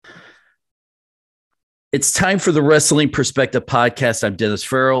It's time for the Wrestling Perspective Podcast. I'm Dennis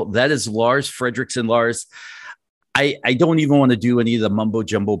Farrell. That is Lars Fredrickson. Lars, I don't even want to do any of the mumbo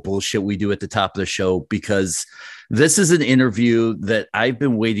jumbo bullshit we do at the top of the show because this is an interview that I've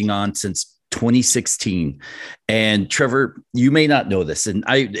been waiting on since 2016. And Trevor, you may not know this, and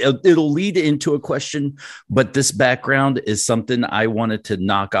it'll lead into a question, but this background is something I wanted to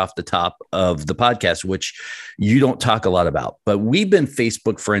knock off the top of the podcast, which you don't talk a lot about. But we've been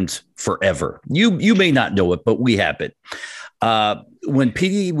Facebook friends forever. You may not know it, but we have it. When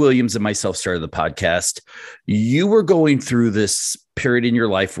PD Williams and myself started the podcast, you were going through this period in your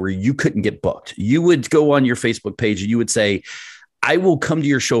life where you couldn't get booked. You would go on your Facebook page and you would say, I will come to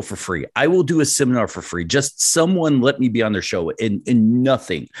your show for free. I will do a seminar for free. Just someone let me be on their show and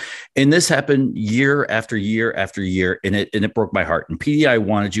nothing. And this happened year after year after year. And it broke my heart. And PD, I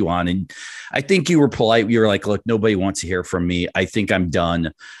wanted you on. And I think you were polite. You were like, look, nobody wants to hear from me. I think I'm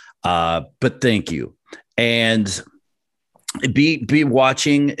done. But thank you. And be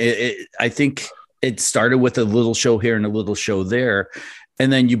watching. I think it started with a little show here and a little show there.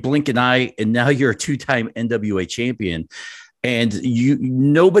 And then you blink an eye and now you're a 2-time NWA champion. And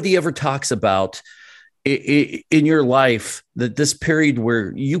nobody ever talks about in your life that this period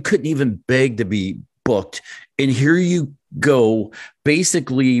where you couldn't even beg to be booked. And here you go,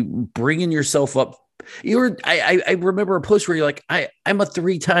 basically bringing yourself up. I remember a post where you're like, I'm a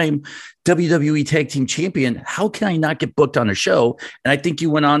 3-time WWE Tag Team Champion. How can I not get booked on a show? And I think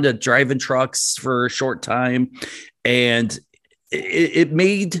you went on to driving trucks for a short time, and it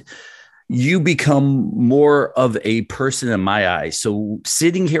made you become more of a person in my eyes. So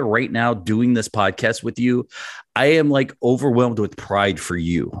sitting here right now doing this podcast with you, I am like overwhelmed with pride for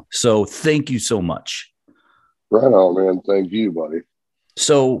you. So thank you so much. Right on, man. Thank you, buddy.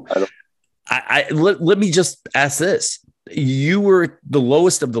 So let me just ask this. You were the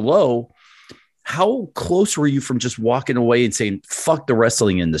lowest of the low. How close were you from just walking away and saying, fuck the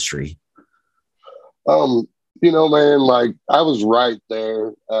wrestling industry? Man, like I was right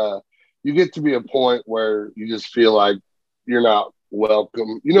there. You get to be a point where you just feel like you're not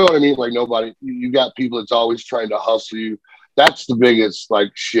welcome. You know what I mean? Like you got people that's always trying to hustle you. That's the biggest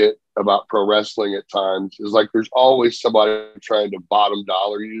like shit about pro wrestling at times is like, there's always somebody trying to bottom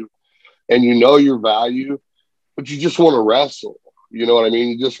dollar you and you know your value, but you just want to wrestle. You know what I mean?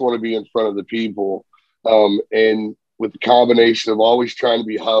 You just want to be in front of the people. And with the combination of always trying to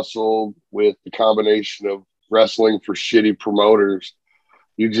be hustled with the combination of wrestling for shitty promoters,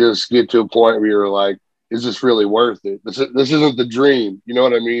 you just get to a point where you're like, is this really worth it? This isn't the dream. You know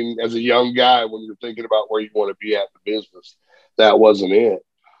what I mean? As a young guy, when you're thinking about where you want to be at in the business, that wasn't it.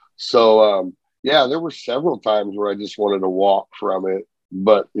 So, there were several times where I just wanted to walk from it.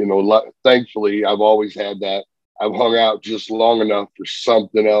 But, thankfully, I've always had that. I've hung out just long enough for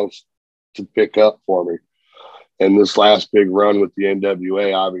something else to pick up for me. And this last big run with the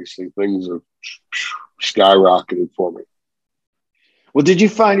NWA, obviously, things have skyrocketed for me. Well, did you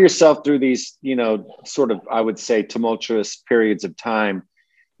find yourself through these, sort of, I would say, tumultuous periods of time?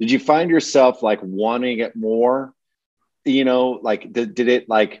 Did you find yourself like wanting it more? Like did it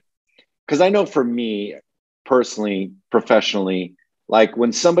like, because I know for me personally, professionally, like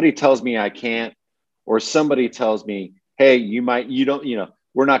when somebody tells me I can't, or somebody tells me, hey,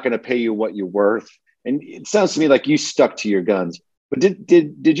 we're not going to pay you what you're worth. And it sounds to me like you stuck to your guns. But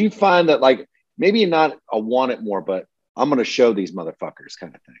did you find that like maybe not a want it more, but I'm going to show these motherfuckers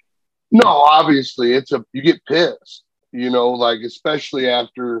kind of thing? No, obviously you get pissed, like, especially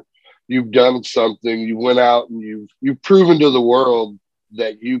after you've done something, you went out and you've proven to the world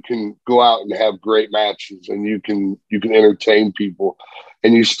that you can go out and have great matches and you can entertain people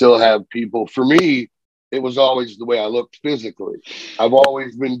and you still have people. For me, it was always the way I looked physically. I've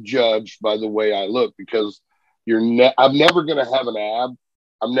always been judged by the way I look because I'm never going to have an ab.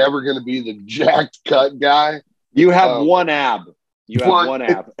 I'm never going to be the jacked cut guy. You have one ab. You have one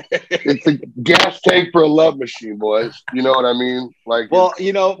ab. It's a gas tank for a love machine, boys. You know what I mean? Like, well,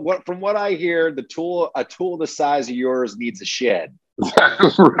 from what I hear, a tool the size of yours needs a shed. I'm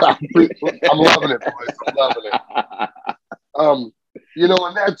loving it, boys. I'm loving it. And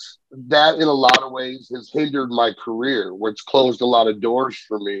that in a lot of ways has hindered my career, where it's closed a lot of doors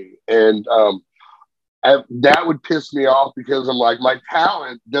for me. And that would piss me off because I'm like, my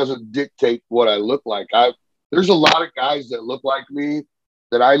talent doesn't dictate what I look like. There's a lot of guys that look like me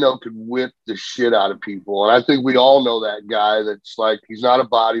that I know could whip the shit out of people. And I think we all know that guy that's like, he's not a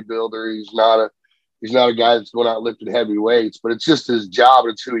bodybuilder. He's not a guy that's going out lifting heavy weights, but it's just his job.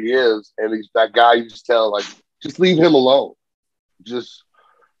 It's who he is. And he's that guy you just tell, like, just leave him alone. Just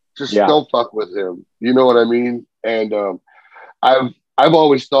don't fuck with him. You know what I mean? And I've I've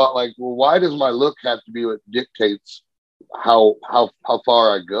always thought like, well, why does my look have to be what dictates how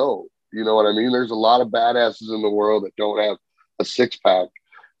far I go? You know what I mean? There's a lot of badasses in the world that don't have a six pack.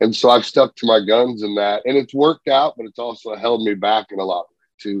 And so I've stuck to my guns in that, and it's worked out, but it's also held me back in a lot of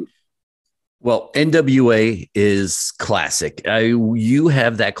ways too. Well, NWA is classic. You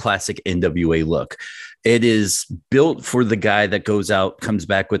have that classic NWA look. It is built for the guy that goes out, comes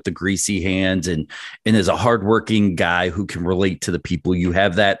back with the greasy hands, and is a hardworking guy who can relate to the people. You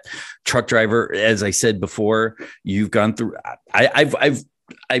have that truck driver, as I said before. You've gone through.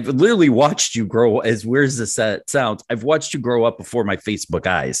 I've literally watched you grow. As weird as this sounds, I've watched you grow up before my Facebook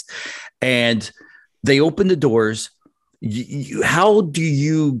eyes, and they open the doors. How do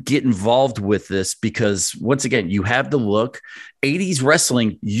you get involved with this? Because once again, you have the look. 80s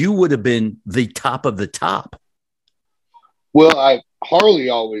wrestling, you would have been the top of the top. Well, Harley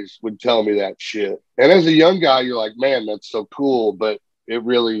always would tell me that shit. And as a young guy, you're like, man, that's so cool. But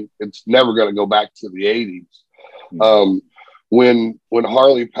it's never going to go back to the 80s. Mm-hmm. When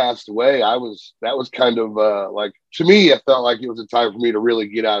Harley passed away, that was kind of like, to me, it felt like it was a time for me to really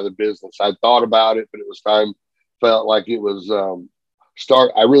get out of the business. I thought about it, but it was time. Felt like it was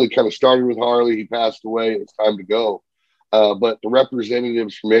I really kind of started with Harley. He passed away. It's time to go. But the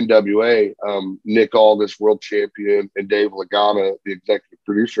representatives from NWA, Nick Aldis, world champion, and Dave Lagana, the executive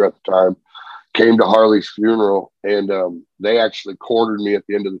producer at the time, came to Harley's funeral, and they actually cornered me at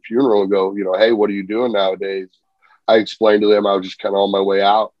the end of the funeral and go, hey, what are you doing nowadays? I explained to them I was just kind of on my way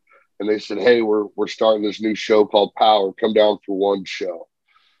out, and they said, hey, we're starting this new show called Power. Come down for one show.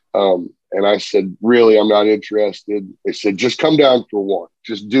 And I said, really, I'm not interested. They said, just come down for one.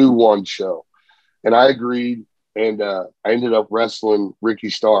 Just do one show. And I agreed. And I ended up wrestling Ricky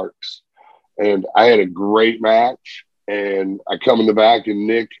Starks. And I had a great match. And I come in the back, and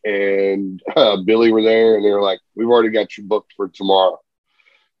Nick and Billy were there. And they were like, we've already got you booked for tomorrow.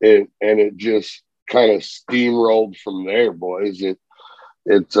 And it just kind of steamrolled from there, boys.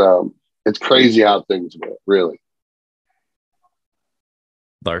 It's crazy how things went, really.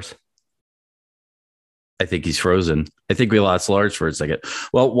 Lars? I think he's frozen. I think we lost Lars for a second.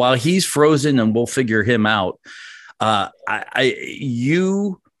 Well, while he's frozen and we'll figure him out,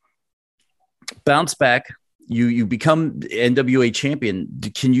 you bounce back. You become NWA champion.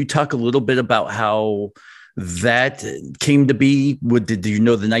 Can you talk a little bit about how that came to be? Did you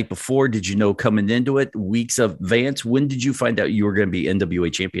know the night before? Did you know coming into it, weeks of advance? When did you find out you were going to be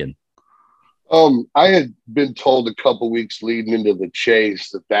NWA champion? I had been told a couple weeks leading into the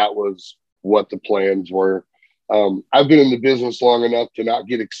chase that was what the plans were. I've been in the business long enough to not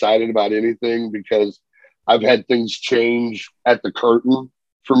get excited about anything because I've had things change at the curtain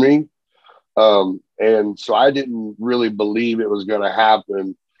for me. And so I didn't really believe it was going to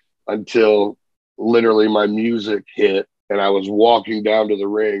happen until literally my music hit and I was walking down to the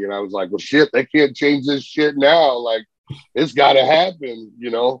ring and I was like, well, shit, they can't change this shit now. Like, it's got to happen,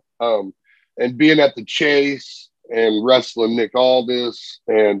 and being at the chase and wrestling Nick Aldis,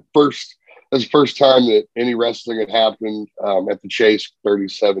 and that's the first time that any wrestling had happened at the chase,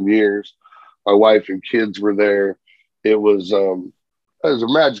 37 years. My wife and kids were there. It was a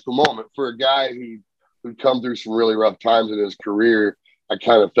magical moment for a guy who'd come through some really rough times in his career. I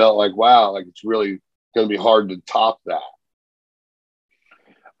kind of felt like, wow, like it's really going to be hard to top that.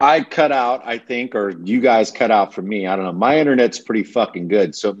 I cut out, I think, or you guys cut out from me. I don't know. My internet's pretty fucking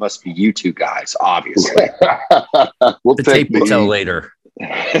good, so it must be you two guys, obviously. We'll tape it till later.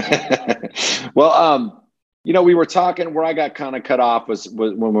 Well, we were talking, where I got kind of cut off was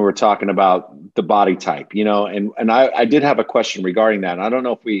when we were talking about the body type, and I did have a question regarding that. And I don't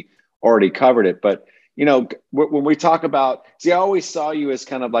know if we already covered it, but, when we talk about, I always saw you as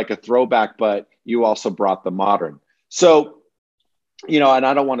kind of like a throwback, but you also brought the modern. So, and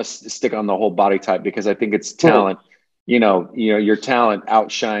I don't want to stick on the whole body type because I think it's talent. Your talent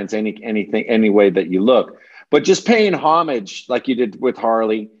outshines any way that you look. But just paying homage like you did with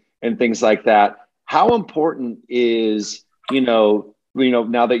Harley and things like that. How important is, now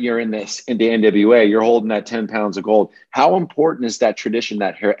that you're in the NWA, you're holding that 10 pounds of gold. How important is that tradition,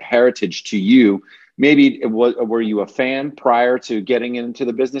 that heritage to you? Maybe were you a fan prior to getting into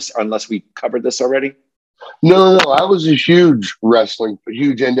the business, unless we covered this already? No. I was a huge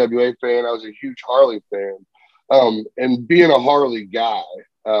NWA fan. I was a huge Harley fan. And being a Harley guy,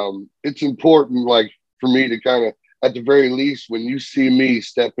 it's important, like, for me to kind of, at the very least, when you see me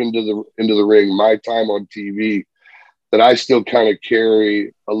step into the ring, my time on TV, that I still kind of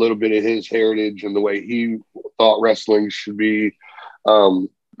carry a little bit of his heritage and the way he thought wrestling should be.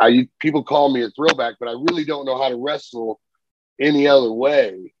 People call me a throwback, but I really don't know how to wrestle any other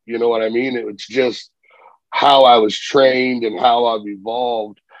way. You know what I mean? It was just, how I was trained and how I've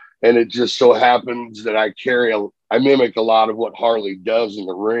evolved. And it just so happens that I mimic a lot of what Harley does in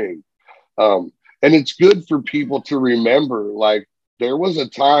the ring. And it's good for people to remember, like, there was a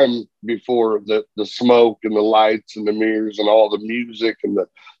time before the smoke and the lights and the mirrors and all the music and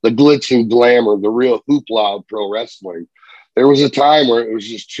the glitz and glamour, the real hoopla of pro wrestling. There was a time where it was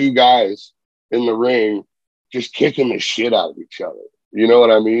just two guys in the ring just kicking the shit out of each other. You know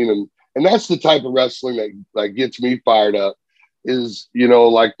what I mean? And that's the type of wrestling that like gets me fired up is, you know,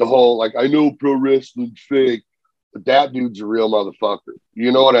 like the whole, like, I know pro wrestling's fake, but that dude's a real motherfucker.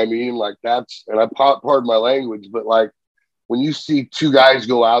 You know what I mean? Like that's, and pardon my language, but like when you see two guys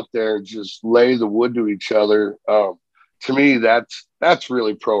go out there and just lay the wood to each other, to me, that's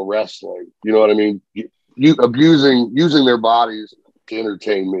really pro wrestling. You know what I mean? Using their bodies to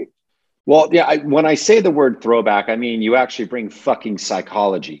entertain me. Well, yeah, when I say the word throwback, I mean you actually bring fucking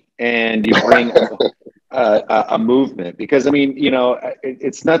psychology and you bring a movement, because I mean, you know,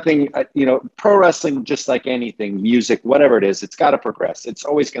 it's nothing, you know, pro wrestling, just like anything, music, whatever it is, it's got to progress. It's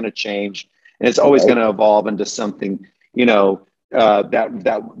always going to change, and it's always going to evolve into something, you know,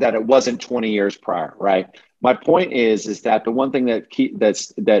 that it wasn't 20 years prior, right? My point is that the one thing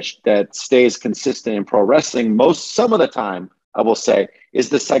that stays consistent in pro wrestling some of the time, I will say, is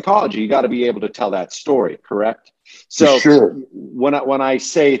the psychology. You got to be able to tell that story, correct? So sure. when I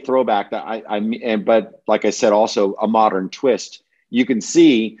say throwback, but like I said, also a modern twist, you can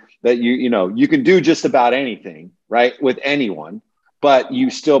see that you can do just about anything, right, with anyone, but you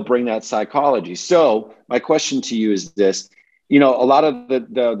still bring that psychology. So my question to you is this: you know, a lot of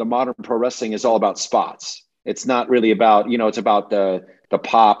the modern pro wrestling is all about spots. It's not really about, you know, it's about the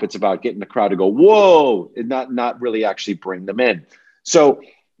pop. It's about getting the crowd to go, whoa, and not really actually bring them in. So,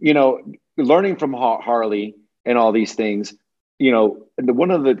 you know, learning from Harley and all these things, you know,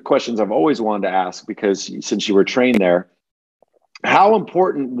 one of the questions I've always wanted to ask, because since you were trained there, how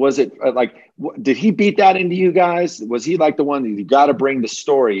important was it? Like, did he beat that into you guys? Was he like the one that you got to bring the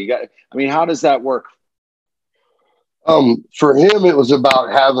story? I mean, how does that work? For him, it was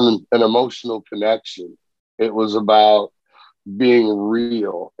about having an emotional connection. It was about being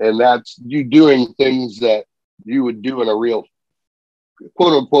real, and that's you doing things that you would do in a real,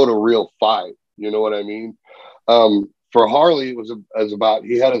 quote unquote, a real fight. You know what I mean? For Harley, it was about,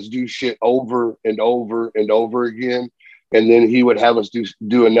 he had us do shit over and over and over again, and then he would have us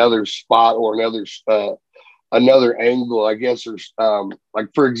do another spot or another angle, I guess, or like,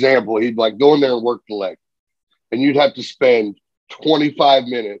 for example, he'd like go in there and work the leg, and you'd have to spend 25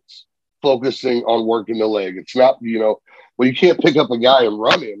 minutes focusing on working the leg. It's not, you know, well, you can't pick up a guy and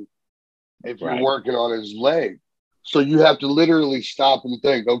run him if you're working on his leg. So you have to literally stop and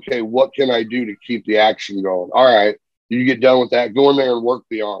think, okay, what can I do to keep the action going? All right, you get done with that, go in there and work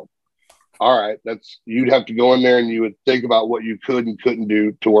the arm. All right, you'd have to go in there and you would think about what you could and couldn't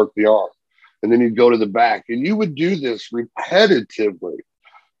do to work the arm. And then you'd go to the back, and you would do this repetitively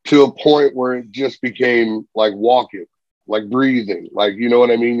to a point where it just became like walking, like breathing, like, you know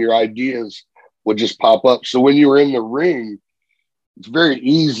what I mean? Your ideas would just pop up. So when you were in the ring, it's very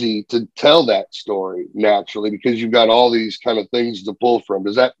easy to tell that story naturally because you've got all these kind of things to pull from.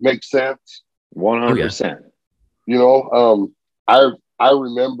 Does that make sense? 100%. You know, I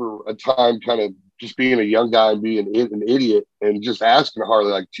remember a time kind of just being a young guy and being an idiot and just asking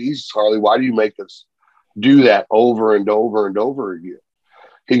Harley, like, Jesus, Harley, why do you make us do that over and over and over again?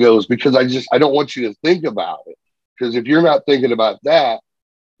 He goes, because I don't want you to think about it. Because if you're not thinking about that,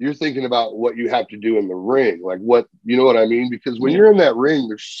 you're thinking about what you have to do in the ring. Like what, you know what I mean? Because when you're in that ring,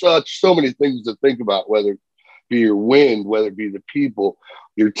 there's so many things to think about, whether it be your wind, whether it be the people,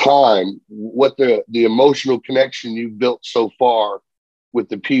 your time, what the emotional connection you've built so far with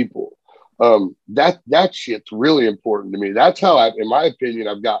the people. That shit's really important to me. That's how in my opinion,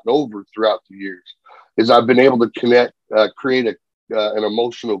 I've gotten over throughout the years, is I've been able to create an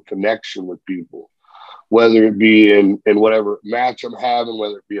emotional connection with people, whether it be in whatever match I'm having,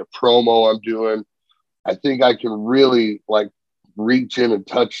 whether it be a promo I'm doing. I think I can really like reach in and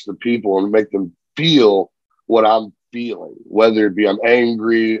touch the people and make them feel what I'm feeling, whether it be I'm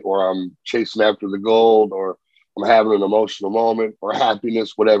angry or I'm chasing after the gold or I'm having an emotional moment or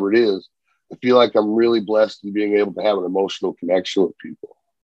happiness, whatever it is. I feel like I'm really blessed in being able to have an emotional connection with people.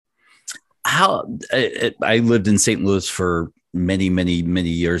 I lived in St. Louis for many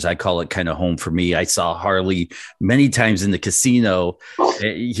years. I call it kind of home for me. I saw Harley many times in the casino,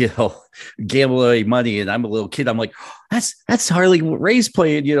 you know, gamble away money. And I'm a little kid. I'm like, that's Harley Race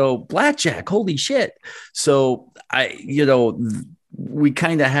playing, you know, blackjack. Holy shit. So we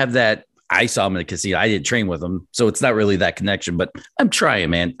kind of have that. I saw him in the casino. I didn't train with him. So it's not really that connection, but I'm trying,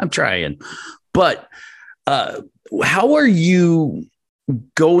 man. I'm trying. But Uh, how are you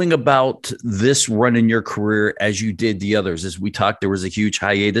going about this run in your career as you did the others? As we talked, there was a huge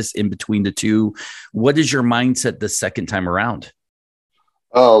hiatus in between the two. What is your mindset the second time around?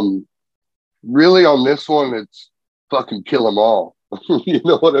 Really on this one, it's fucking kill them all. You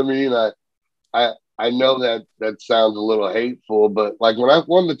know what I mean? I know that sounds a little hateful, but like when I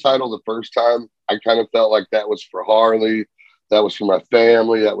won the title the first time, I kind of felt like that was for Harley, that was for my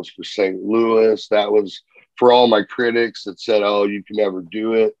family, that was for St. Louis, that was for all my critics that said, "Oh, you can never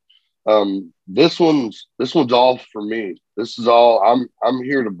do it." This one's all for me. This is all I'm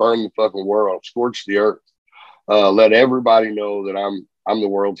here to burn the fucking world, scorch the earth, let everybody know that I'm the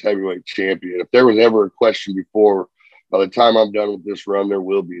world's heavyweight champion. If there was ever a question before, by the time I'm done with this run, there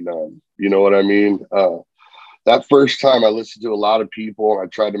will be none. You know what I mean? That first time I listened to a lot of people and I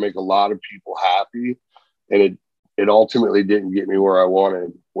tried to make a lot of people happy, and it ultimately didn't get me where I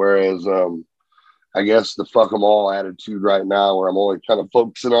wanted. Whereas I guess the fuck them all attitude right now, where I'm only kind of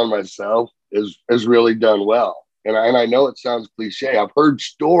focusing on myself, is really done well. And I know it sounds cliche. I've heard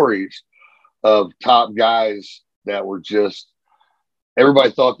stories of top guys that were just,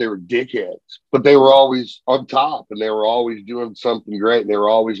 everybody thought they were dickheads, but they were always on top and they were always doing something great and they were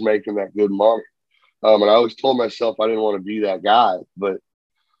always making that good money. And I always told myself I didn't want to be that guy. But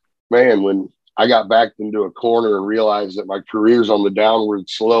man, when I got backed into a corner and realized that my career's on the downward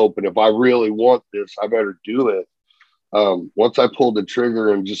slope, and if I really want this, I better do it. Once I pulled the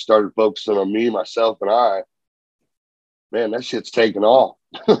trigger and just started focusing on me, myself, and I, man, that shit's taken off.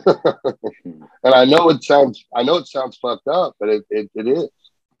 And I know it sounds fucked up, but it is.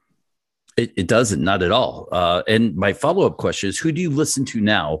 It doesn't, not at all. And my follow-up question is, who do you listen to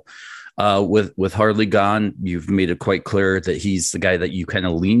now? With Harley gone, you've made it quite clear that he's the guy that you kind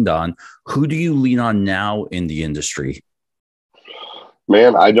of leaned on. Who do you lean on now in the industry?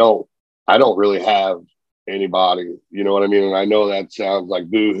 Man, I don't really have anybody. You know what I mean? And I know that sounds like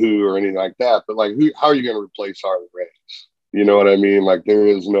boo-hoo or anything like that, but like, how are you going to replace Harley Race? You know what I mean? Like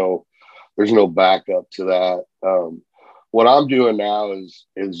there's no backup to that. What I'm doing now is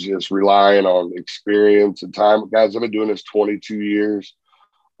just relying on experience and time. Guys, I've been doing this 22 years.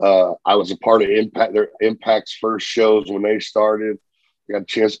 I was a part of Impact's first shows when they started. I got a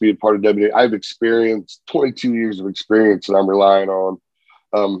chance to be a part of WWE. I've experienced 22 years of experience that I'm relying on.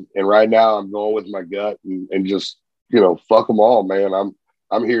 And right now I'm going with my gut and just, fuck them all, man.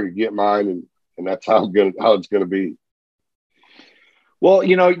 I'm here to get mine, and that's how it's gonna be. Well,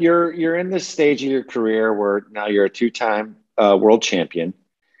 you're in this stage of your career where now you're a two-time world champion,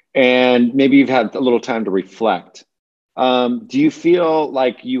 and maybe you've had a little time to reflect. Do you feel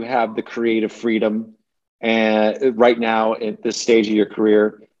like you have the creative freedom right now at this stage of your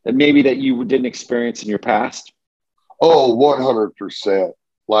career that maybe that you didn't experience in your past? Oh, 100%.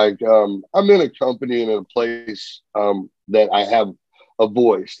 Like, I'm in a company and in a place that I have a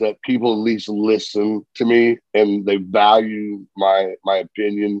voice, that people at least listen to me and they value my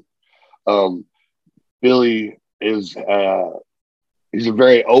opinion. Billy is he's a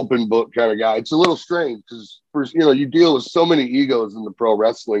very open book kind of guy. It's a little strange because you deal with so many egos in the pro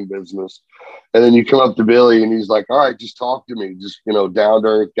wrestling business, and then you come up to Billy and he's like, "All right, just talk to me." Just down to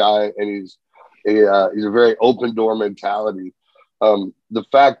earth guy, and he's a very open door mentality. The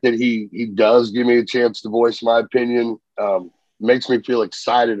fact that he does give me a chance to voice my opinion makes me feel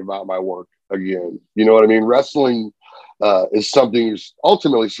excited about my work again. You know what I mean? Wrestling is something you're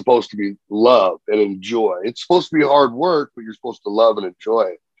ultimately supposed to be love and enjoy. It's supposed to be hard work, but you're supposed to love and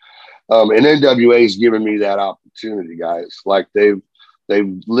enjoy it. And NWA has given me that opportunity, guys. Like they've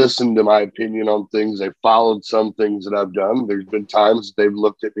listened to my opinion on things. They've followed some things that I've done. There's been times they've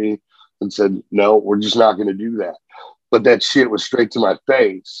looked at me and said, "No, we're just not going to do that." But that shit was straight to my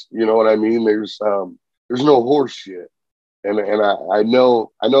face. You know what I mean? There's no horse shit. And I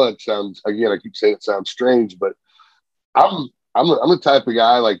know that sounds, again, I keep saying it sounds strange, but I'm the type of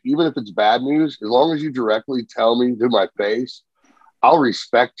guy, like, even if it's bad news, as long as you directly tell me to my face, I'll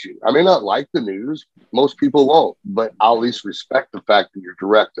respect you. I may not like the news. Most people won't, but I'll at least respect the fact that you're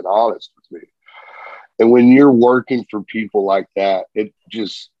direct and honest with me. And when you're working for people like that, it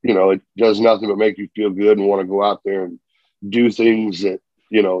just, it does nothing but make you feel good and want to go out there and do things that,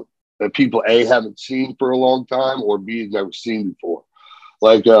 that people A, haven't seen for a long time, or B, have never seen before.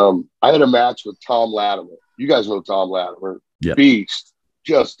 Like, I had a match with Tom Latimer. You guys know Tom Latimer. Yep. Beast,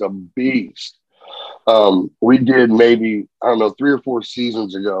 just a beast. We did maybe, 3 or 4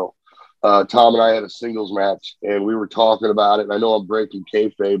 seasons ago. Tom and I had a singles match and we were talking about it. And I know I'm breaking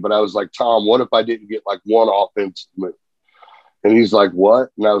kayfabe, but I was like, "Tom, what if I didn't get like one offensive move?" And he's like, "What?"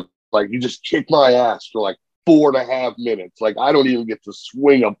 And I was like, "You just kicked my ass for like 4.5 minutes. Like, I don't even get to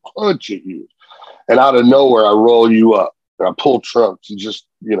swing a punch at you." And out of nowhere, I roll you up and I pull trunks and just,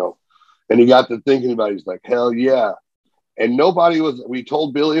 you know, and he got to thinking about it. He's like, hell yeah. And we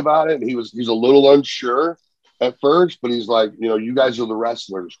told Billy about it. And he's a little unsure at first, but he's like, you know, you guys are the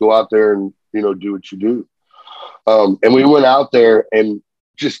wrestlers. Go out there and, you know, do what you do. And we went out there and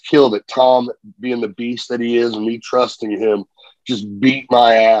just killed it. Tom, being the beast that he is and me trusting him, just beat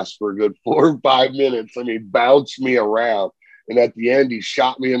my ass for a good 4 or 5 minutes. I mean, bounced me around. And at the end, he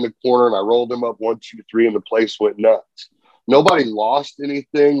shot me in the corner and I rolled him up 1, 2, 3, and the place went nuts. Nobody lost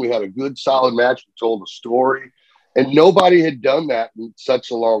anything. We had a good, solid match. We told a story. And nobody had done that in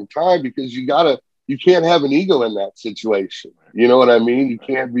such a long time because you can't have an ego in that situation. You know what I mean? You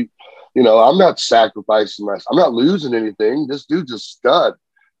can't be, you know, I'm not sacrificing myself. I'm not losing anything. This dude's a stud.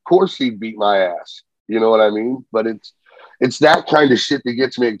 Of course he'd beat my ass. You know what I mean? But it's that kind of shit that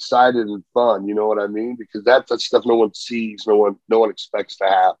gets me excited and fun. You know what I mean? Because that's stuff no one sees, no one expects to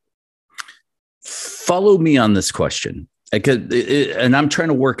happen. Follow me on this question. And I'm trying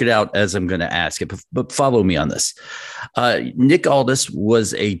to work it out as I'm going to ask it, but follow me on this. Nick Aldis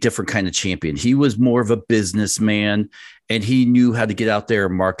was a different kind of champion. He was more of a businessman, and he knew how to get out there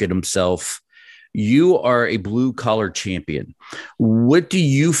and market himself. You are a blue collar champion. What do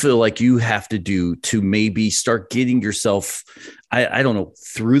you feel like you have to do to maybe start getting yourself, I don't know,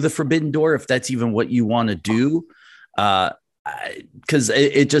 through the forbidden door, if that's even what you want to do? Because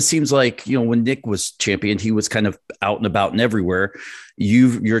it just seems like, you know, when Nick was champion, he was kind of out and about and everywhere.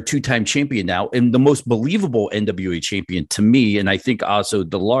 You're a 2-time champion now, and the most believable NWA champion to me. And I think also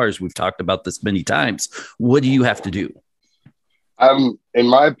the Lars, we've talked about this many times. What do you have to do? In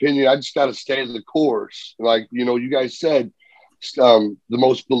my opinion, I just got to stay the course. Like, you know, you guys said, the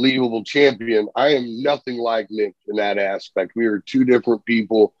most believable champion. I am nothing like Nick in that aspect. We are 2 different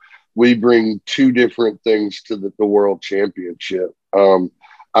people. We bring 2 different things to the world championship.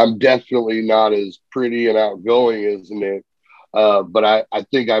 I'm definitely not as pretty and outgoing as Nick, but I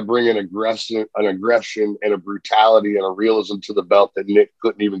think I bring an aggression and a brutality and a realism to the belt that Nick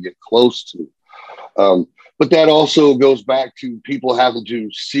couldn't even get close to. But that also goes back to people having to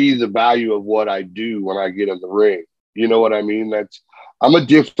see the value of what I do when I get in the ring. You know what I mean? I'm a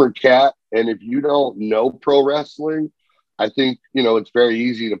different cat. And if you don't know pro wrestling, I think, you know, it's very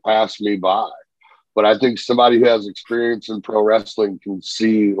easy to pass me by. But I think somebody who has experience in pro wrestling can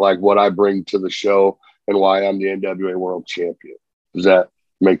see like what I bring to the show and why I'm the NWA World Champion. Does that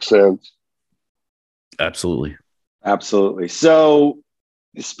make sense? Absolutely. Absolutely. So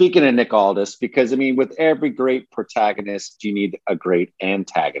speaking of Nick Aldis, because I mean, with every great protagonist, you need a great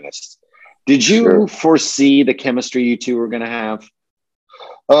antagonist. Did you foresee the chemistry you 2 were going to have?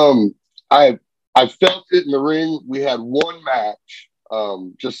 I felt it in the ring. We had 1 match,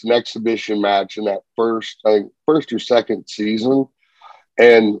 just an exhibition match in that first or second season.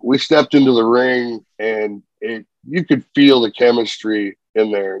 And we stepped into the ring and you could feel the chemistry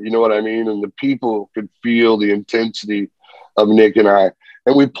in there. You know what I mean? And the people could feel the intensity of Nick and I.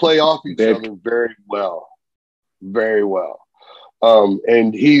 And we play off each other very well, very well.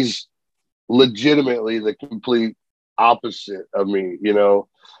 And he's legitimately the complete opposite of me, you know.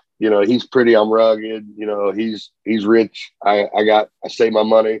 You know, he's pretty, I'm rugged, you know, he's rich. I save my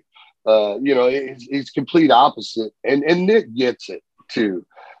money. You know, he's complete opposite. And Nick gets it too.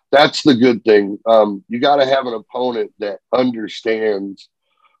 That's the good thing. You got to have an opponent that understands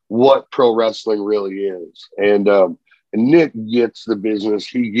what pro wrestling really is. And Nick gets the business.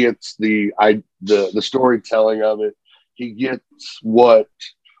 He gets the storytelling of it. He gets what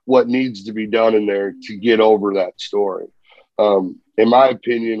needs to be done in there to get over that story. In my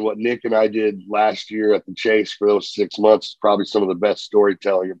opinion, what Nick and I did last year at the Chase for those 6 months is probably some of the best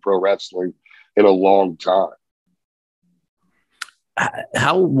storytelling in pro wrestling in a long time.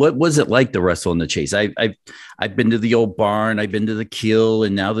 What was it like to wrestle in the Chase? I've been to the old barn, I've been to the Kill,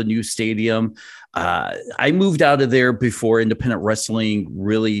 and now the new stadium. I moved out of there before independent wrestling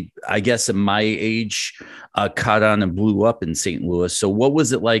really, I guess, at my age, caught on and blew up in St. Louis. So what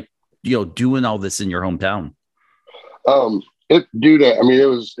was it like, you know, doing all this in your hometown? It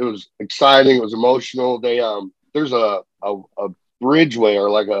was exciting. It was emotional. There's a bridgeway or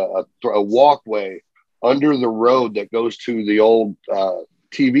like a walkway under the road that goes to the old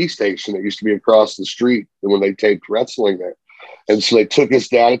TV station that used to be across the street when they taped wrestling there. And so they took us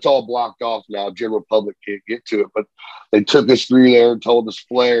down. It's all blocked off now. General public can't get to it, but they took us through there and told us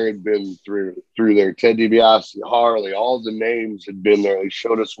Flair had been through there. Ted DiBiase, Harley, all the names had been there. They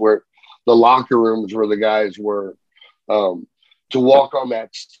showed us where the locker rooms where the guys were. To walk on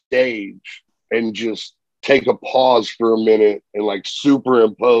that stage and just take a pause for a minute and like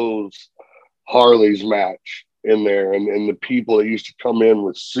superimpose Harley's match in there and the people that used to come in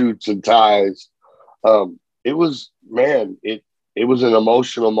with suits and ties It was, man, it was an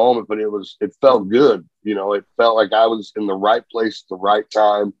emotional moment, but it felt good. You know, it felt like I was in the right place at the right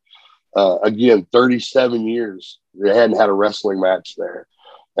time. Again, 37 years, they hadn't had a wrestling match there.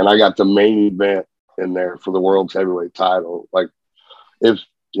 And I got the main event in there for the world's heavyweight title. Like, if,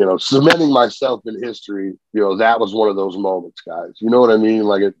 you know, cementing myself in history, you know, that was one of those moments, guys. You know what I mean?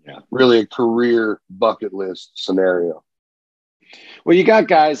 Like, really a career bucket list scenario. Well, you got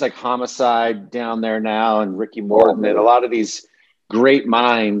guys like Homicide down there now and Ricky Morton and a lot of these great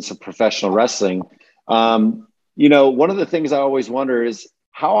minds of professional wrestling. You know, one of the things I always wonder is,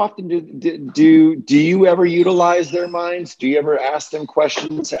 how often do you ever utilize their minds? Do you ever ask them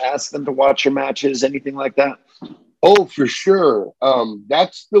questions, ask them to watch your matches, anything like that? Oh, for sure.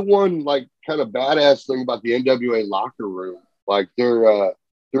 That's the one, like, kind of badass thing about the NWA locker room. Like, there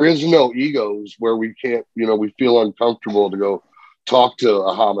is no egos where we can't, you know, we feel uncomfortable to go talk to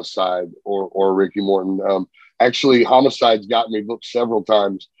a Homicide or Ricky Morton. Actually, Homicide's gotten me booked several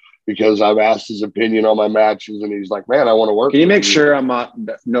times because I've asked his opinion on my matches, and he's like, "Man, I want to work." Can you make sure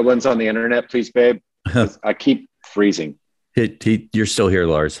no one's on the internet, please, babe? I keep freezing. You're still here,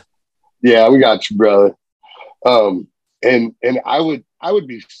 Lars. Yeah, we got you, brother. And I would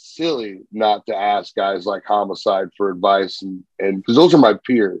be silly not to ask guys like Homicide for advice, and because those are my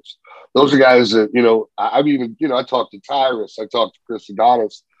peers. Those are guys that, you know, I've even, you know, I talked to Tyrus, I talked to Chris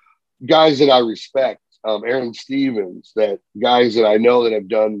Adonis, guys that I respect, Aaron Stevens, that guys that I know that have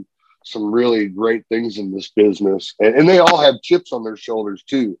done some really great things in this business, and they all have chips on their shoulders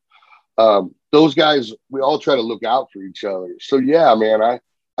too. Those guys, we all try to look out for each other. So yeah, man,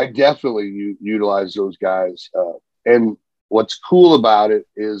 I definitely utilize those guys. And what's cool about it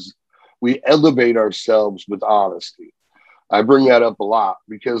is we elevate ourselves with honesty. I bring that up a lot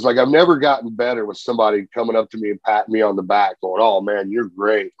because, like, I've never gotten better with somebody coming up to me and patting me on the back going, "Oh man, you're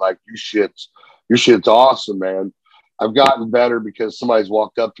great. Like, your shit's awesome, man." I've gotten better because somebody's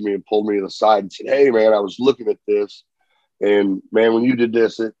walked up to me and pulled me to the side and said, "Hey man, I was looking at this, and man, when you did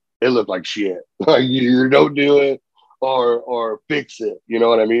this, it looked like shit. Like, you don't do it or fix it." You know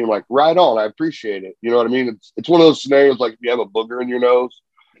what I mean? Like, right on. I appreciate it. You know what I mean? It's one of those scenarios like if you have a booger in your nose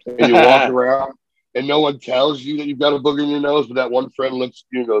and you walk around and no one tells you that you've got a booger in your nose, but that one friend looks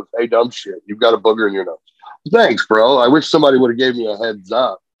at you and goes, "Hey, dumb shit, you've got a booger in your nose." Thanks, bro. I wish somebody would have gave me a heads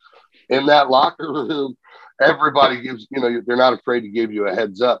up. In that locker room, everybody gives, you know, they're not afraid to give you a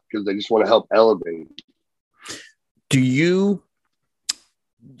heads up because they just want to help elevate.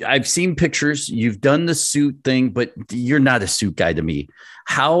 I've seen pictures, you've done the suit thing, but you're not a suit guy to me.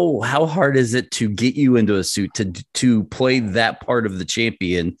 How hard is it to get you into a suit to play that part of the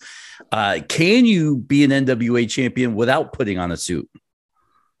champion? Can you be an NWA champion without putting on a suit?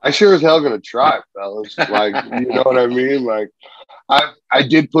 I sure as hell gonna try, fellas. Like, you know what I mean? Like, I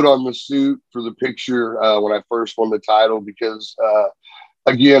did put on the suit for the picture when I first won the title because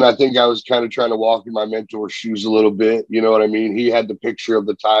again, I think I was kind of trying to walk in my mentor's shoes a little bit. You know what I mean? He had the picture of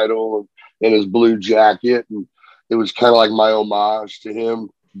the title and his blue jacket, and it was kind of like my homage to him.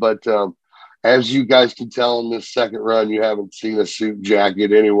 But as you guys can tell in this second run, you haven't seen a suit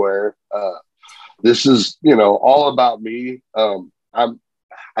jacket anywhere. This is, you know, all about me.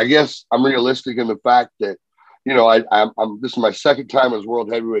 I guess I'm realistic in the fact that, you know, this is my second time as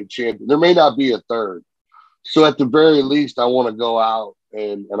world heavyweight champion. There may not be a third. So at the very least, I want to go out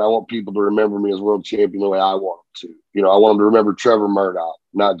and I want people to remember me as world champion the way I want them to. You know, I want them to remember Trevor Murdoch,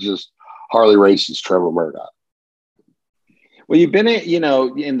 not just Harley Race's Trevor Murdoch. Well, you've been, you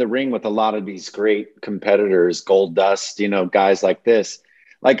know, in the ring with a lot of these great competitors, Gold Dust, you know, guys like this.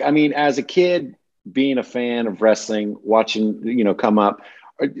 Like, I mean, as a kid, being a fan of wrestling, watching, you know, come up,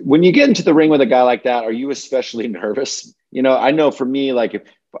 when you get into the ring with a guy like that, are you especially nervous? You know, I know for me, like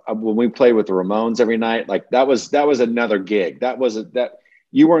when we played with the Ramones every night, like that was another gig. That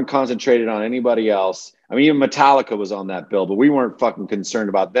you weren't concentrated on anybody else. I mean, even Metallica was on that bill, but we weren't fucking concerned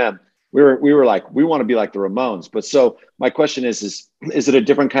about them. We were like, we want to be like the Ramones. But so my question is it a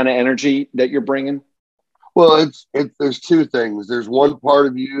different kind of energy that you're bringing? Well, there's two things. There's one part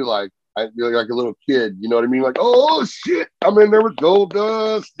of you, like, I feel like a little kid, you know what I mean? Like, oh shit, I'm in there with Gold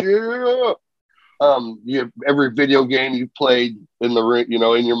Dust, yeah. You have every video game you played in the ring, you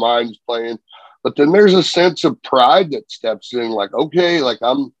know, in your mind's playing. But then there's a sense of pride that steps in, like, okay, like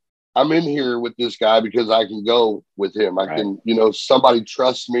I'm in here with this guy because I can go with him. I can, you know, somebody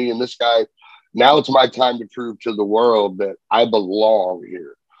trusts me, and this guy, now it's my time to prove to the world that I belong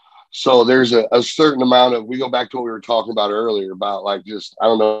here. So there's a certain amount of, we go back to what we were talking about earlier about, like, just, I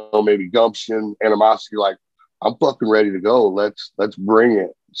don't know, maybe gumption, animosity, like, I'm fucking ready to go. Let's bring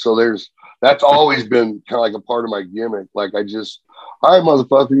it. So that's always been kind of like a part of my gimmick. Like, all right,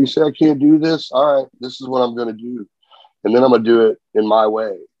 motherfucker, you say I can't do this. All right, this is what I'm going to do. And then I'm going to do it in my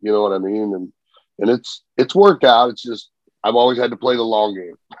way. You know what I mean? And it's worked out. It's just, I've always had to play the long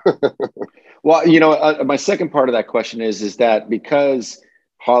game. Well, my second part of that question is that because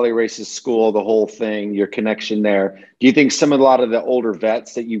Harley Races School, the whole thing, your connection there, do you think a lot of the older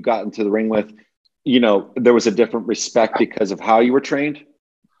vets that you've gotten to the ring with, there was a different respect because of how you were trained?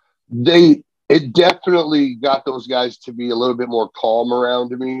 It definitely got those guys to be a little bit more calm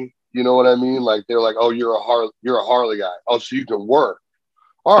around me. You know what I mean? Like, they're like, oh, you're a Harley guy. Oh, so you can work.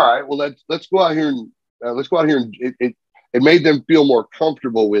 All right, well, let's go out here and it made them feel more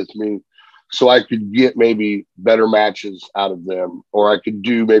comfortable with me, so I could get maybe better matches out of them, or I could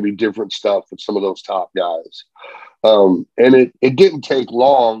do maybe different stuff with some of those top guys. And it didn't take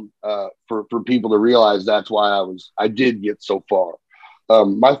long for people to realize that's why I did get so far.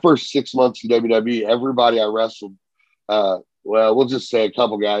 My first 6 months in WWE, everybody I wrestled, well, we'll just say a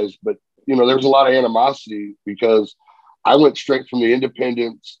couple guys, but there was a lot of animosity because I went straight from the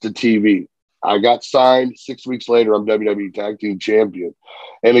independents to TV. I got signed 6 weeks later. I'm WWE Tag Team Champion.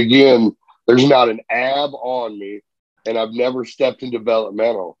 And again, there's not an ab on me, and I've never stepped in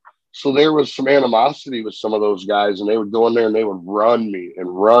developmental. So there was some animosity with some of those guys, and they would go in there and they would run me and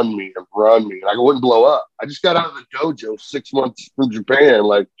run me and run me. And I wouldn't blow up. I just got out of the dojo 6 months from Japan.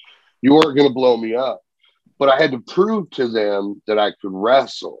 Like, you weren't going to blow me up. But I had to prove to them that I could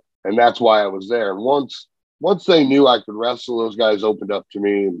wrestle. And that's why I was there. And once they knew I could wrestle, those guys opened up to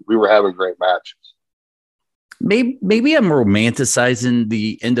me, and we were having great matches. Maybe I'm romanticizing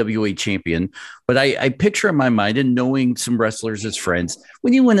the NWA champion, but I picture in my mind, and knowing some wrestlers as friends,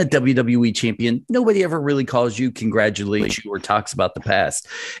 when you win a WWE champion, nobody ever really calls you, congratulates you, or talks about the past.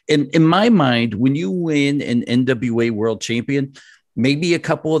 And in my mind, when you win an NWA world champion, maybe a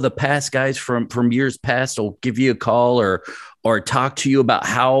couple of the past guys from years past will give you a call or talk to you about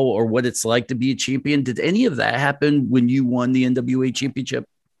how or what it's like to be a champion. Did any of that happen when you won the NWA championship?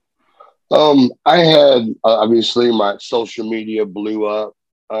 I had, obviously my social media blew up.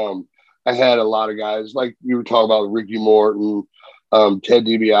 I had a lot of guys, like you were talking about, Ricky Morton, Ted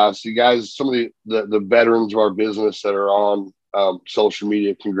DiBiase, guys, some of the veterans of our business that are on social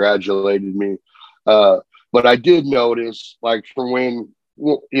media congratulated me. But I did notice, like, from when,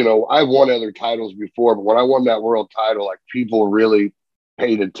 I've won other titles before, but when I won that world title, like, people really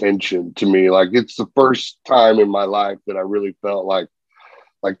paid attention to me. Like, it's the first time in my life that I really felt like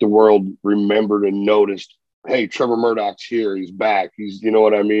the world remembered and noticed, hey, Trevor Murdoch's here. He's back. He's, you know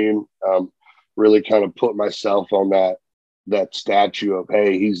what I mean? Really kind of put myself on that statue of,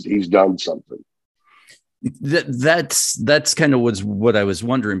 hey, he's done something. That's kind of what I was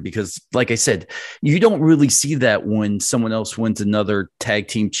wondering, because like I said, you don't really see that when someone else wins another tag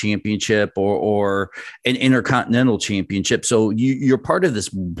team championship or an intercontinental championship. So you're part of this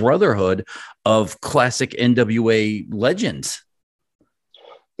brotherhood of classic NWA legends.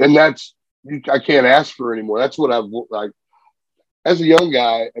 And I can't ask for anymore. That's what I've like as a young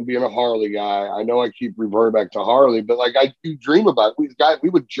guy and being a Harley guy. I know I keep reverting back to Harley, but like, I do dream about it. We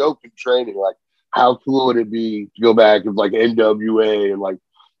would joke in training, like, how cool would it be to go back and like NWA and like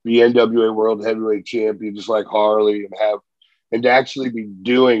be NWA World Heavyweight Champion, just like Harley, and to actually be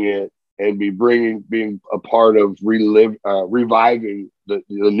doing it and being a part of reviving the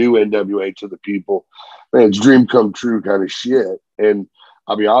new NWA to the people. Man, it's dream come true kind of shit. And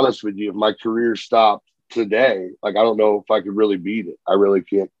I'll be honest with you, if my career stopped today, like, I don't know if I could really beat it. I really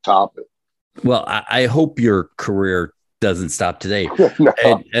can't top it. Well, I hope your career doesn't stop today. No.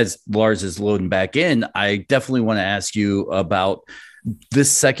 And as Lars is loading back in, I definitely want to ask you about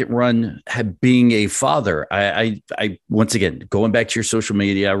this second run, being a father. I once again, going back to your social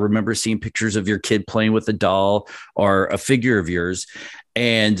media, I remember seeing pictures of your kid playing with a doll or a figure of yours.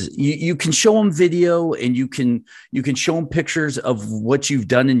 And you can show them video and you can show them pictures of what you've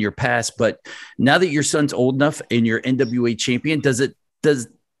done in your past. But now that your son's old enough and you're NWA champion, does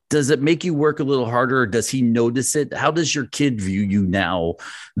it make you work a little harder, or does he notice it? How does your kid view you now,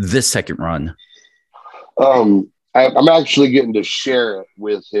 this second run? I'm actually getting to share it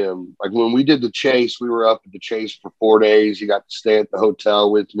with him. Like, when we did the chase, we were up at the chase for 4 days. He got to stay at the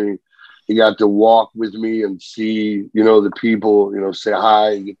hotel with me. He got to walk with me and see, the people, say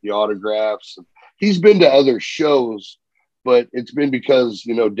hi and get the autographs. He's been to other shows, but it's been because,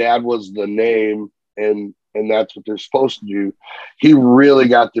 Dad was the name and that's what they're supposed to do. He really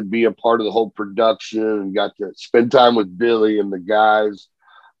got to be a part of the whole production and got to spend time with Billy and the guys.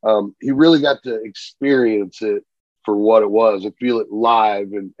 He really got to experience it for what it was and feel it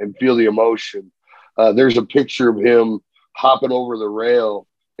live and feel the emotion. There's a picture of him hopping over the rail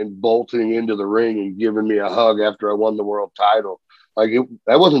and bolting into the ring and giving me a hug after I won the world title.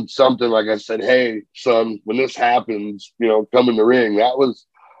 That wasn't something like I said, hey, son, when this happens, come in the ring. That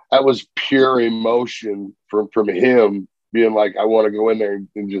was pure emotion from him being like, I want to go in there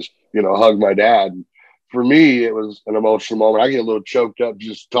and just, hug my dad. For me, it was an emotional moment. I get a little choked up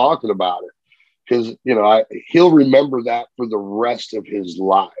just talking about it because, he'll remember that for the rest of his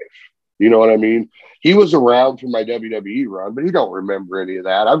life. You know what I mean? He was around for my WWE run, but he don't remember any of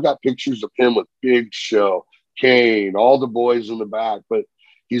that. I've got pictures of him with Big Show, Kane, all the boys in the back, but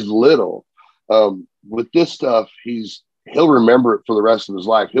he's little. With this stuff, he'll remember it for the rest of his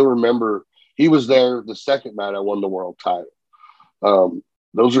life. He'll remember he was there the second night I won the world title.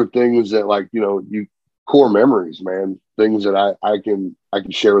 Those are things that you core memories, man, things that I can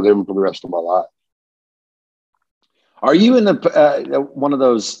share with him for the rest of my life. Are you in the one of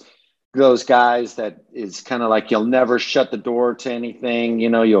those guys that is kind of like you'll never shut the door to anything?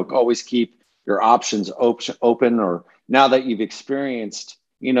 You'll always keep your options open, or now that you've experienced,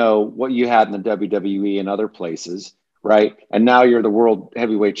 what you had in the WWE and other places, right? And now you're the world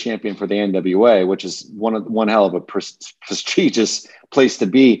heavyweight champion for the NWA, which is one hell of a prestigious place to